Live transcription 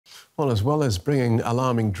Well, as well as bringing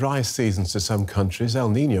alarming dry seasons to some countries, El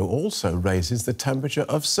Niño also raises the temperature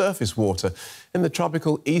of surface water. In the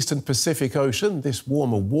tropical eastern Pacific Ocean, this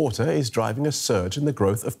warmer water is driving a surge in the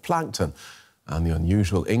growth of plankton. And the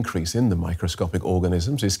unusual increase in the microscopic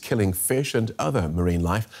organisms is killing fish and other marine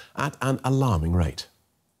life at an alarming rate.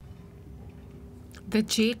 The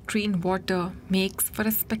jade green water makes for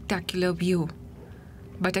a spectacular view.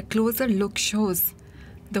 But a closer look shows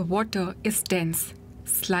the water is dense,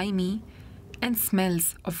 slimy, and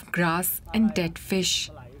smells of grass and dead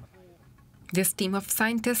fish. This team of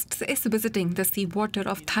scientists is visiting the seawater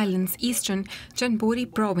of Thailand's eastern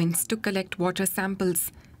Chonburi province to collect water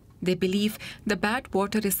samples. They believe the bad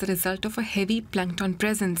water is the result of a heavy plankton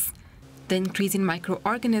presence. The increase in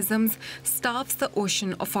microorganisms starves the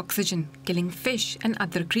ocean of oxygen, killing fish and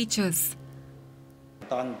other creatures.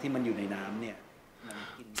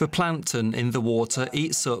 The plankton in the water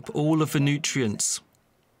eats up all of the nutrients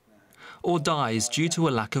or dies due to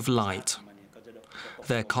a lack of light.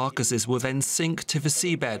 Their carcasses will then sink to the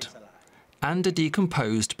seabed and are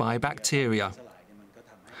decomposed by bacteria.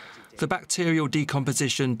 The bacterial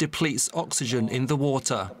decomposition depletes oxygen in the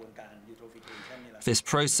water. This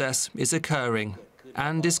process is occurring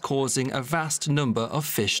and is causing a vast number of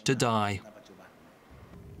fish to die.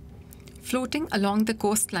 Floating along the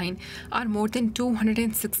coastline are more than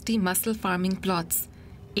 260 mussel farming plots.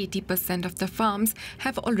 80% of the farms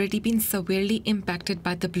have already been severely impacted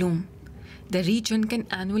by the bloom. The region can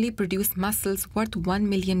annually produce mussels worth $1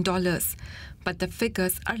 million, but the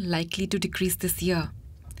figures are likely to decrease this year.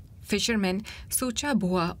 Fisherman Sucha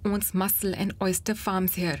Boa owns mussel and oyster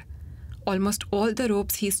farms here. Almost all the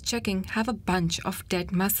ropes he's checking have a bunch of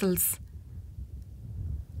dead mussels.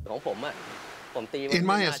 In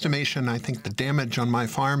my estimation, I think the damage on my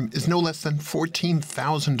farm is no less than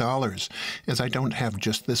 $14,000, as I don't have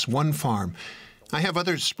just this one farm. I have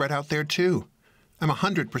others spread out there too. I'm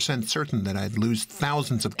 100% certain that I'd lose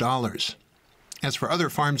thousands of dollars. As for other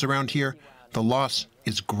farms around here, the loss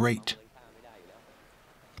is great.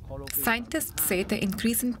 Scientists say the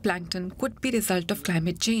increase in plankton could be a result of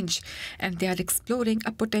climate change, and they are exploring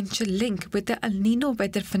a potential link with the El Niño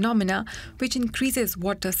weather phenomena, which increases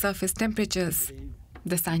water surface temperatures.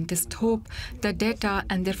 The scientists hope the data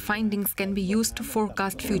and their findings can be used to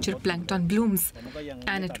forecast future plankton blooms,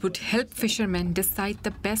 and it would help fishermen decide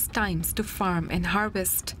the best times to farm and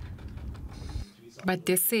harvest. But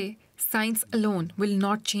they say science alone will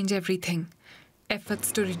not change everything.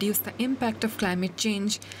 Efforts to reduce the impact of climate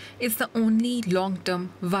change is the only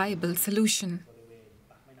long-term viable solution.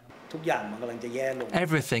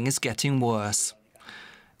 Everything is getting worse.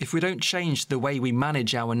 If we don't change the way we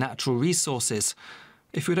manage our natural resources,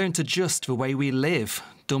 if we don't adjust the way we live,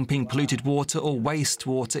 dumping polluted water or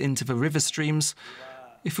wastewater into the river streams,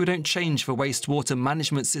 if we don't change the wastewater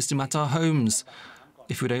management system at our homes,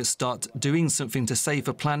 if we don't start doing something to save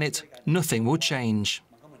the planet, nothing will change.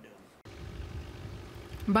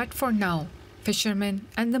 But for now, fishermen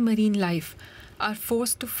and the marine life are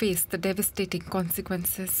forced to face the devastating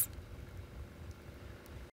consequences.